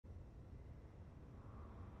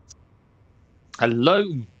Hello,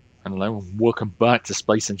 hello, and welcome back to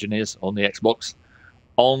Space Engineers on the Xbox,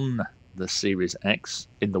 on the Series X,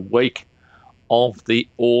 in the wake of the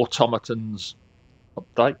Automatons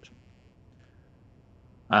update.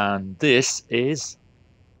 And this is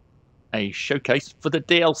a showcase for the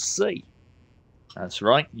DLC. That's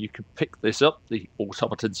right, you can pick this up, the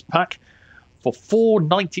Automatons pack, for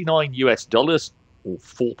 $4.99 US, or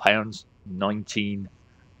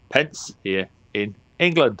 £4.19 here in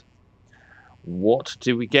England. What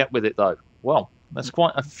do we get with it though? Well, there's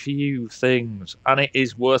quite a few things, and it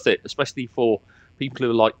is worth it, especially for people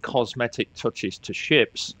who like cosmetic touches to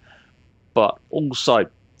ships. But also,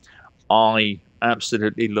 I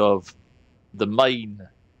absolutely love the main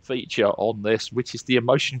feature on this, which is the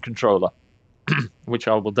emotion controller, which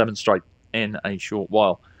I will demonstrate in a short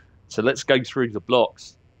while. So let's go through the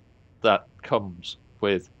blocks that comes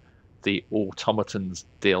with the Automatons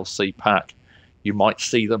DLC pack. You might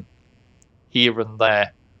see them here and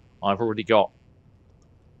there. I've already got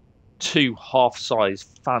two half-size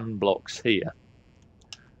fan blocks here.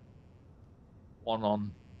 One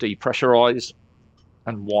on depressurize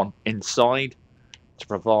and one inside to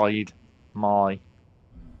provide my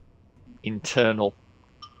internal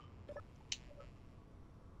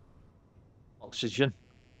oxygen.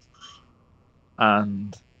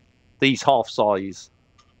 And these half-size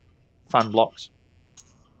fan blocks,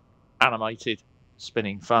 animated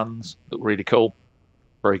spinning fans, look really cool,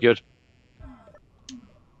 very good.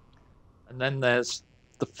 And then there's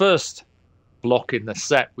the first block in the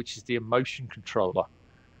set, which is the emotion controller.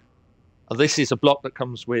 And this is a block that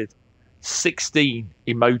comes with 16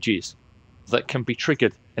 emojis that can be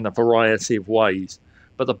triggered in a variety of ways.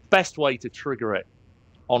 But the best way to trigger it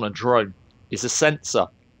on a drone is a sensor.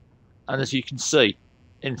 And as you can see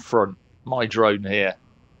in front, my drone here,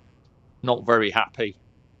 not very happy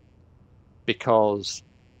because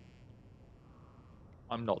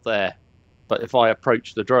I'm not there. But if I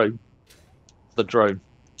approach the drone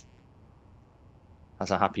has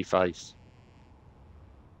a happy face,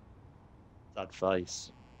 sad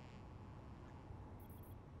face,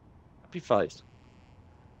 happy face.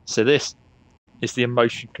 So this is the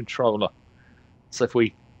emotion controller. So if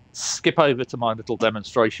we skip over to my little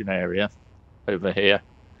demonstration area over here,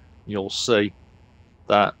 you'll see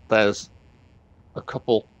that there's a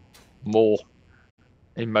couple more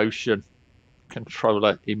emotion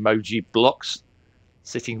controller emoji blocks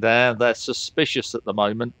sitting there. They're suspicious at the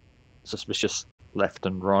moment, suspicious left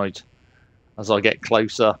and right. As I get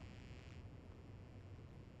closer,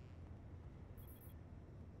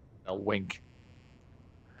 they'll wink.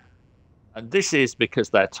 And this is because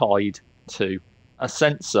they're tied to a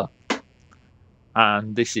sensor.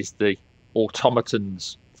 And this is the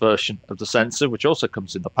Automatons version of the sensor, which also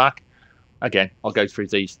comes in the pack. Again, I'll go through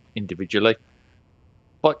these individually.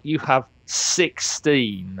 But you have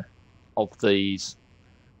 16 of these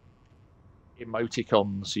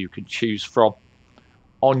emoticons you can choose from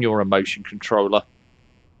on your emotion controller.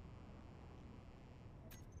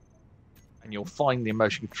 And you'll find the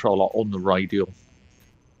emotion controller on the radial.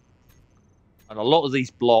 And a lot of these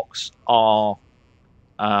blocks are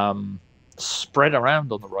spread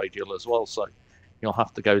around on the radial as well, so you'll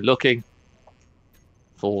have to go looking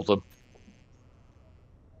for them.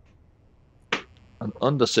 And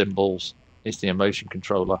under symbols is the emotion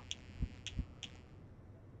controller.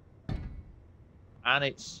 And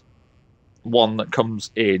it's one that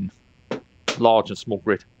comes in large and small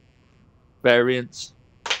grid variants.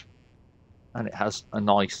 And it has a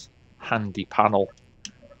nice handy panel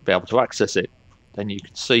to be able to access it. Then you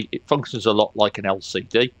can see it functions a lot like an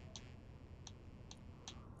LCD.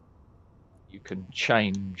 You can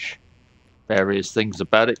change various things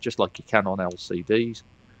about it just like you can on LCDs.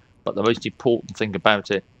 But the most important thing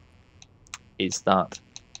about it is that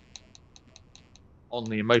on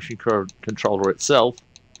the emotion controller itself,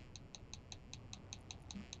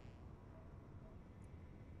 you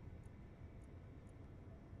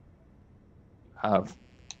have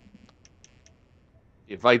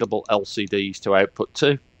the available LCDs to output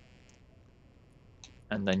to,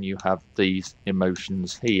 and then you have these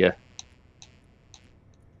emotions here.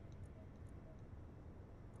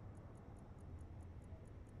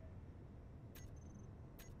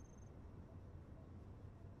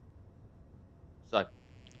 So,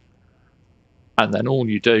 and then all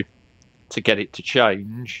you do to get it to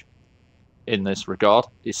change in this regard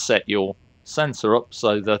is set your sensor up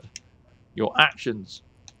so that your actions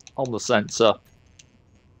on the sensor,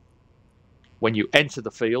 when you enter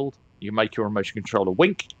the field, you make your emotion controller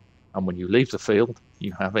wink, and when you leave the field,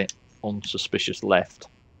 you have it on suspicious left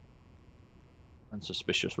and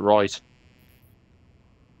suspicious right.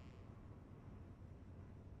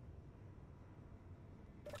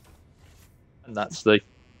 And that's the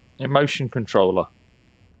emotion controller.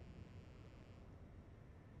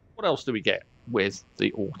 What else do we get with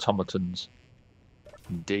the Automatons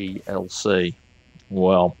DLC?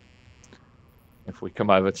 Well, if we come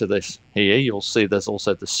over to this here, you'll see there's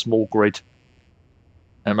also the small grid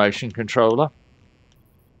emotion controller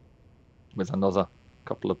with another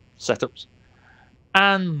couple of setups.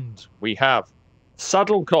 And we have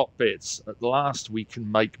saddle cockpits. At last we can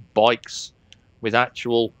make bikes with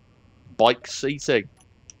actual bike seating.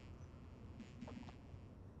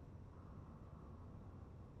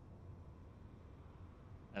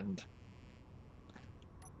 And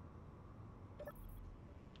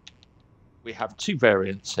we have two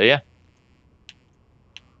variants here.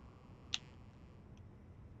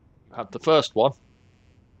 You have the first one,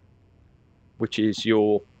 which is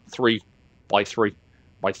your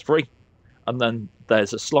 3x3x3, and then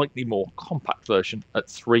there's a slightly more compact version at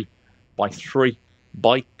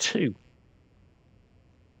 3x3x2.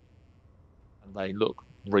 And they look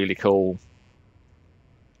really cool.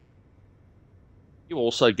 You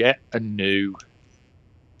also get a new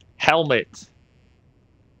helmet.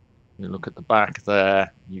 You look at the back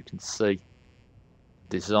there, you can see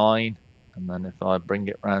design, and then if I bring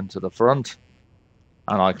it round to the front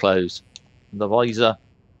and I close the visor,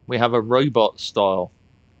 we have a robot style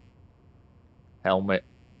helmet,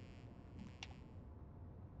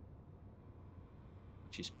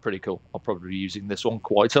 which is pretty cool. I'll probably be using this one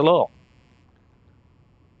quite a lot.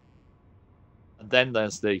 And then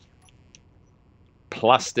there's the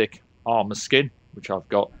plastic armor skin, which I've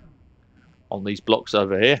got on these blocks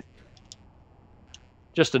over here.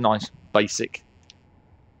 Just a nice basic,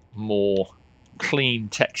 more clean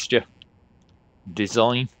texture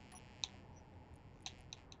design.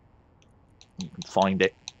 You can find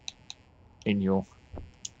it in your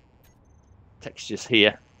textures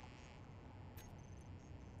here.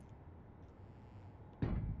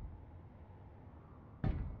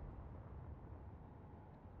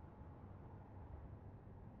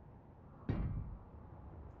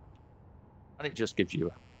 And it just gives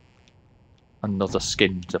you another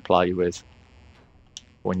skin to play with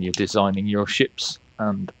when you're designing your ships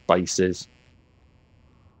and bases.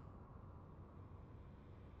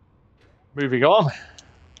 Moving on,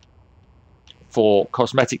 for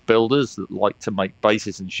cosmetic builders that like to make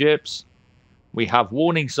bases and ships, we have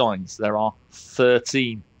warning signs. There are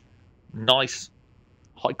 13 nice,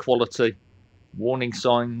 high quality warning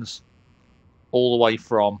signs, all the way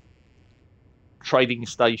from trading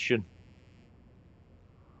station,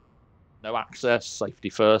 no access,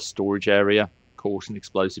 safety first, storage area, caution,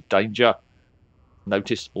 explosive danger,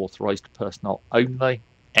 notice, authorized personnel only,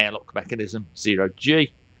 airlock mechanism,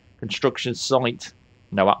 0G, construction site,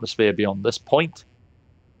 no atmosphere beyond this point,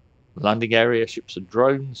 landing area, ships and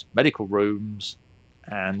drones, medical rooms,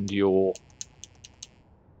 and your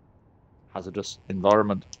hazardous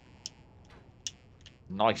environment.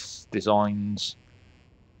 Nice designs,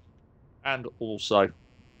 and also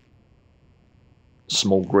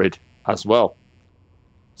small grid as well.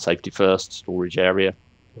 Safety first, storage area,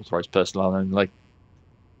 authorized personnel only,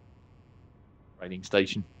 trading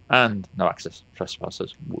station, and no access.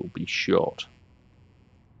 Trespassers will be shot.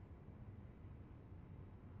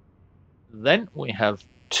 Then we have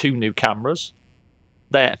two new cameras.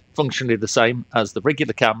 They're functionally the same as the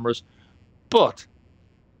regular cameras, but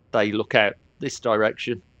they look out this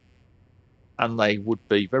direction, and they would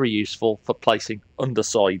be very useful for placing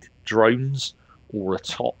underside drones or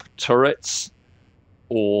atop turrets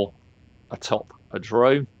or atop a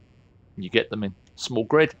drone. You get them in small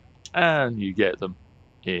grid and you get them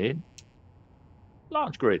in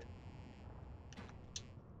large grid.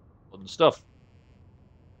 Fun stuff.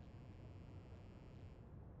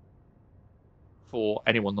 For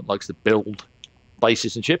anyone that likes to build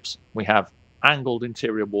bases and ships, we have angled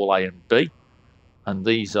interior wall A and B, and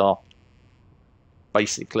these are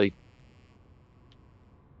basically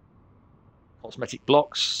cosmetic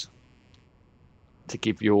blocks to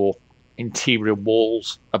give your interior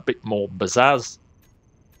walls a bit more pizzazz.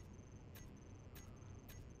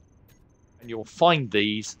 And you'll find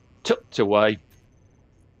these tucked away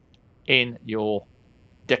in your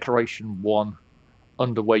decoration 1,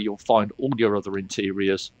 under where you'll find all your other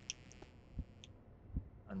interiors.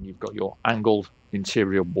 And you've got your angled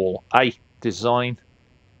interior wall A design,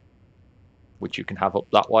 which you can have up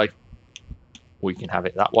that way, or you can have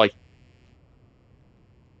it that way.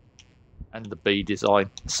 And the B design,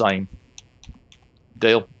 same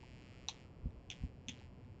deal.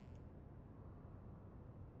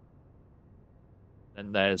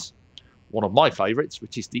 And there's one of my favourites,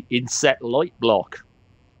 which is the inset light block,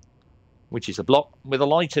 which is a block with a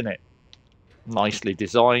light in it. Nicely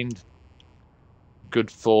designed. Good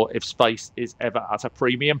for if space is ever at a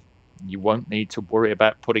premium. You won't need to worry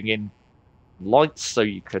about putting in lights, so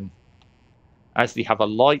you can actually have a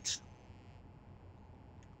light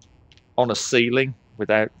on a ceiling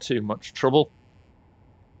without too much trouble,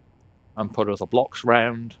 and put other blocks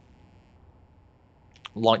round.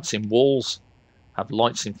 Lights in walls, have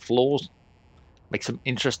lights in floors, make some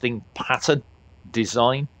interesting pattern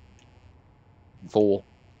design for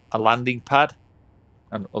a landing pad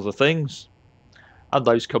and other things. And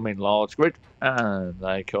those come in large grid, and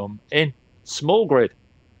they come in small grid,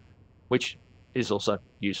 which is also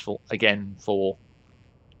useful again for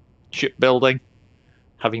shipbuilding,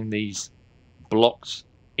 having these blocks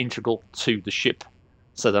integral to the ship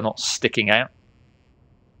so they're not sticking out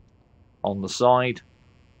on the side,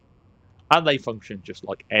 and they function just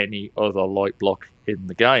like any other light block in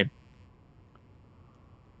the game.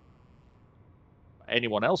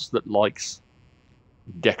 Anyone else that likes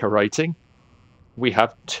decorating, we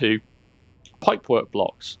have two pipework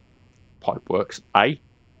blocks, Pipeworks A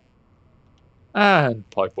and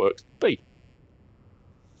Pipeworks B.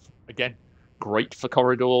 Again, great for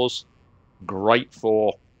corridors, great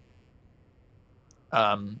for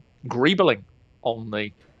greebling on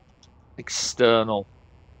the external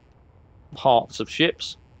parts of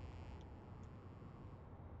ships.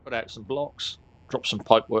 Put out some blocks, drop some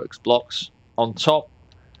Pipeworks blocks on top,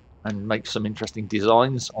 and make some interesting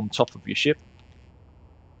designs on top of your ship.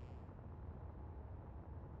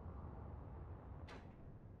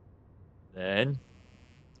 Then,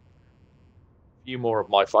 a few more of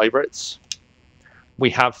my favourites. We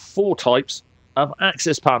have 4 types of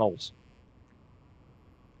access panels.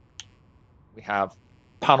 We have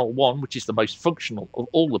panel 1, which is the most functional of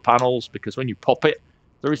all the panels, because when you pop it,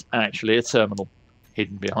 there is actually a terminal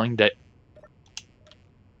hidden behind it.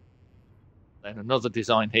 Then another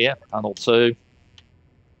design here, panel 2,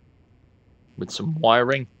 with some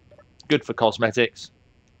wiring, good for cosmetics.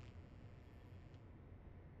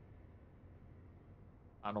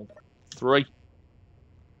 Panel 3,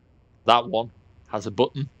 that one has a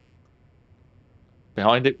button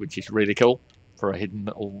behind it, which is really cool for a hidden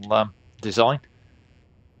little design.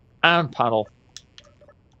 And panel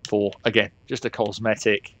 4, again, just a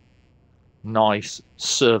cosmetic, nice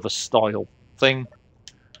server style thing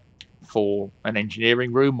for an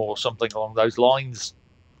engineering room or something along those lines.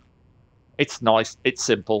 It's nice, it's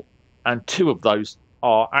simple, and 2 of those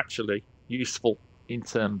are actually useful in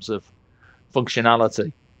terms of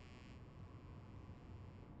functionality.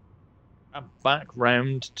 And back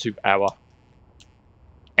round to our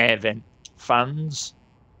air vent fans.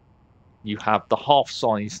 You have the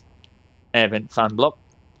half-size air vent fan block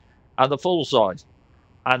and the full size,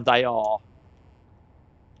 and they are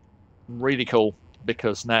really cool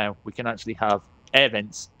because now we can actually have air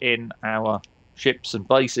vents in our ships and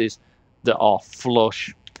bases that are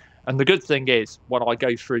flush. And the good thing is, when I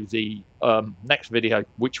go through the next video,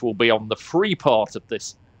 which will be on the free part of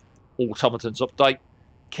this Automatons update,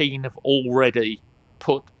 Keen have already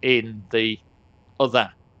put in the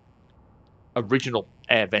other original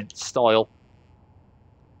air vent style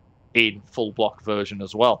in full block version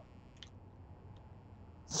as well.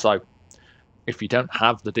 So if you don't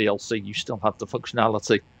have the DLC, you still have the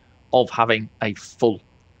functionality of having a full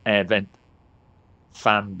air vent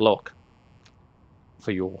fan block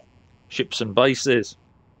for your ships and bases.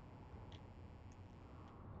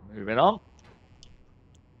 Moving on.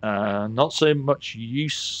 Not so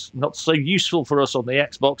useful for us on the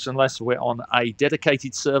Xbox unless we're on a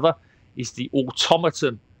dedicated server, is the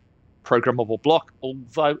Automaton programmable block.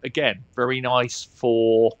 Although, again, very nice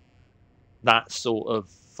for that sort of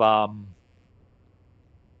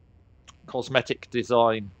cosmetic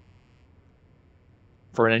design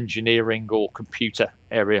for an engineering or computer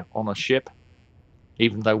area on a ship,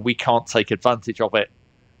 even though we can't take advantage of it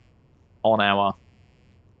on our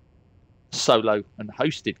solo and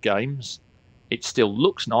hosted games. It still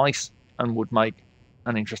looks nice and would make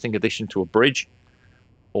an interesting addition to a bridge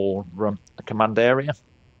or a command area.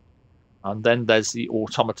 And then there's the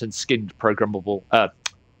Automaton skinned programmable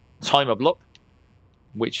timer block,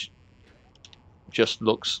 which just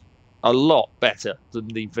looks a lot better than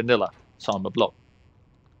the vanilla timer block.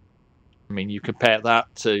 I mean, you compare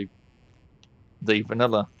that to the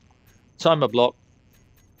vanilla timer block,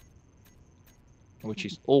 which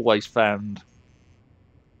is always found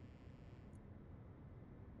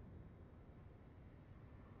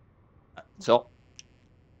at the top.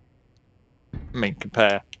 I mean,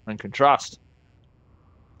 compare and contrast.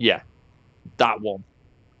 Yeah, that one,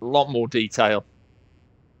 a lot more detail.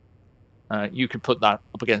 You can put that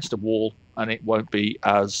up against a wall and it won't be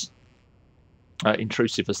as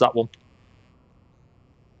intrusive as that one.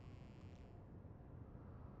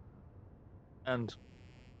 And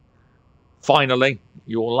finally,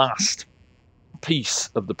 your last piece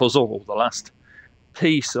of the puzzle, or the last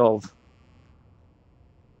piece of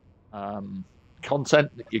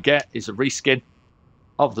content that you get, is a reskin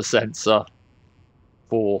of the sensor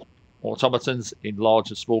for automatons in large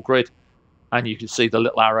and small grid. And you can see the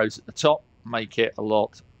little arrows at the top make it a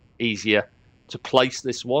lot easier to place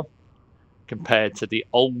this one compared to the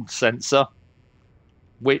old sensor,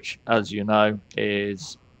 which, as you know,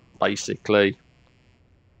 is basically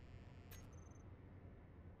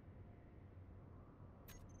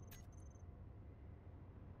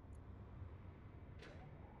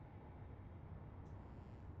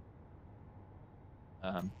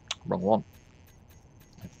wrong one.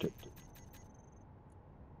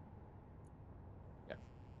 Yeah.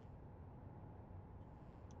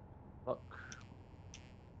 Look.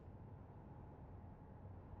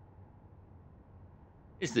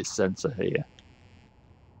 Is this sensor here?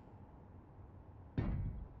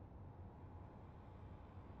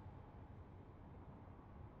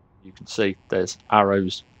 You can see there's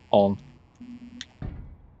arrows on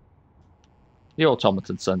the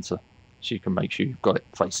automaton sensor, so you can make sure you've got it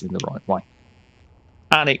facing the right way.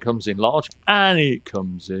 And it comes in large, and it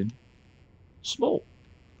comes in small.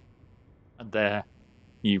 And there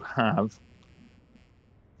you have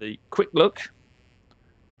the quick look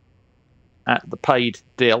at the paid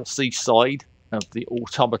DLC side of the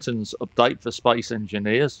Automatons update for Space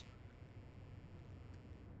Engineers.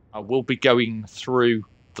 I will be going through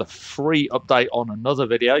the free update on another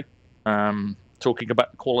video, talking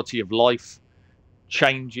about the quality of life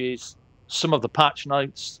changes, some of the patch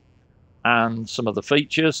notes, and some of the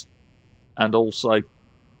features, and also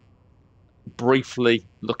briefly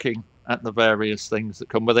looking at the various things that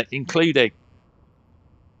come with it, including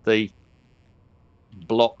the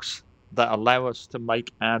blocks that allow us to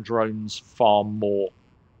make our drones far more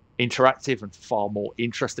interactive and far more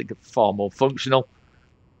interesting and far more functional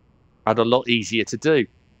and a lot easier to do.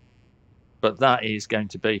 But that is going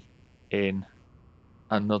to be in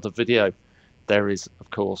another video. There is, of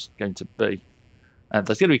course, going to be, and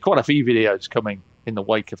there's going to be quite a few videos coming in the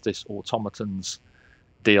wake of this Automatons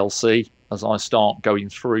DLC as I start going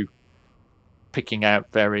through, picking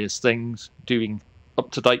out various things, doing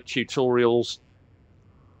up-to-date tutorials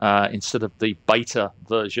instead of the beta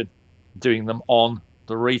version, doing them on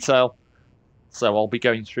the retail. So I'll be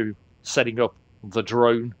going through setting up the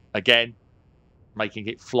drone again, making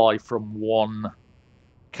it fly from one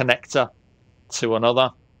connector to another,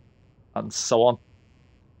 and so on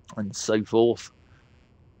and so forth,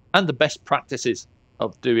 and the best practices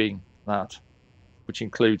of doing that, which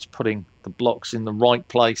includes putting the blocks in the right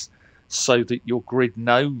place so that your grid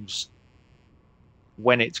knows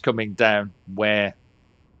when it's coming down where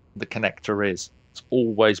the connector is. It's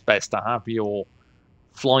always best to have your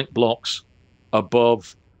flight blocks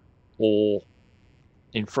above or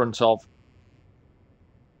in front of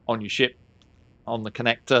on your ship on the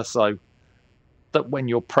connector, so that when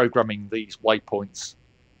you're programming these waypoints,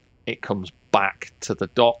 it comes back to the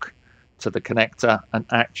dock, to the connector, and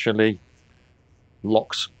actually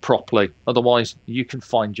locks properly. Otherwise, you can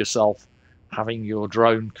find yourself having your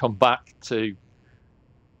drone come back to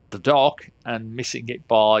the dock and missing it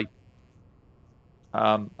by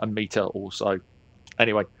a meter or so.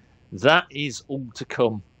 Anyway, that is all to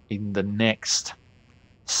come in the next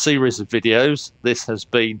series of videos. This has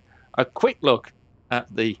been a quick look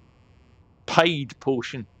at the paid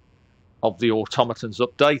portion of the Automatons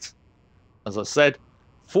update. As I said,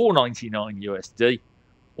 $4.99 USD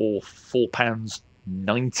or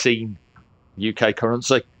 £4.19 UK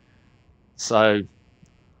currency. So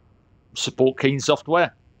support Keen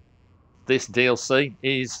Software. This DLC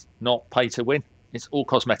is not pay to win. It's all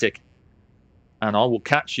cosmetic. And I will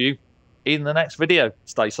catch you in the next video.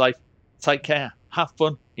 Stay safe, take care, have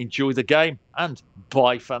fun, enjoy the game, and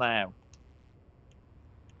bye for now.